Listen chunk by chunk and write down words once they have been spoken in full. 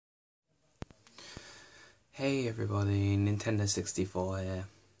Hey everybody, Nintendo 64 here.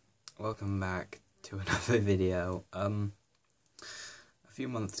 Welcome back to another video. A few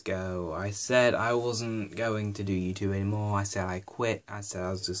months ago I said I wasn't going to do YouTube anymore. I said I quit. I said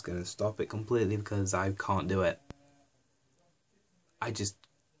I was just going to stop it completely because I can't do it. I just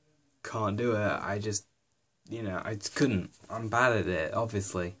can't do it. I just couldn't. I'm bad at it,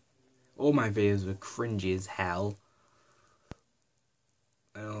 obviously. All my videos were cringy as hell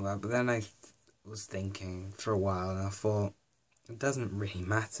and all that, but then I was thinking for a while and I thought, it doesn't really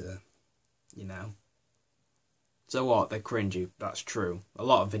matter, you know. So what, they're cringy, that's true. A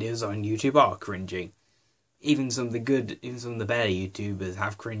lot of videos on YouTube are cringy. Even some of the better YouTubers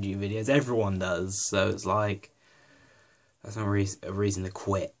have cringy videos, everyone does, so it's like, that's not a reason to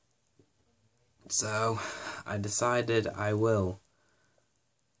quit. So, I decided I will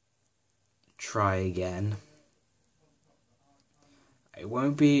try again. It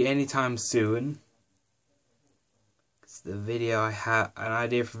won't be anytime soon. The video I have, an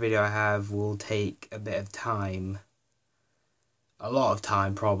idea for a video I have will take a bit of time. A lot of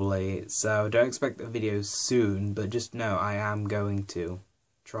time probably, so don't expect the video soon, but just know I am going to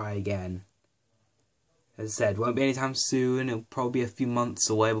try again. As I said, won't be anytime soon, it'll probably be a few months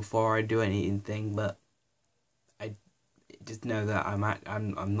away before I do anything, but I just know that I'm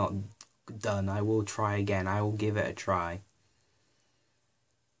not done. I will try again, I will give it a try.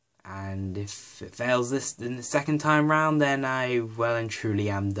 And if it fails in the second time round, then I well and truly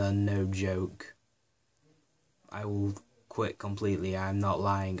am done, no joke. I will quit completely, I'm not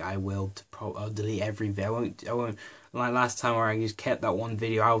lying. I will I'll delete every video. I won't like last time where I just kept that one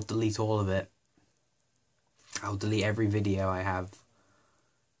video. I'll delete all of it. I'll delete every video I have.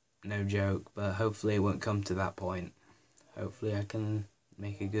 No joke, but hopefully it won't come to that point. Hopefully I can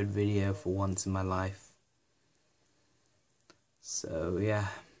make a good video for once in my life. So yeah,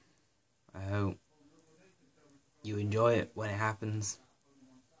 I hope you enjoy it when it happens.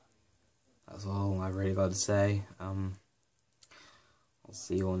 That's all I've really got to say. I'll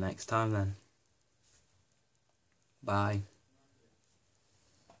see you all next time then. Bye.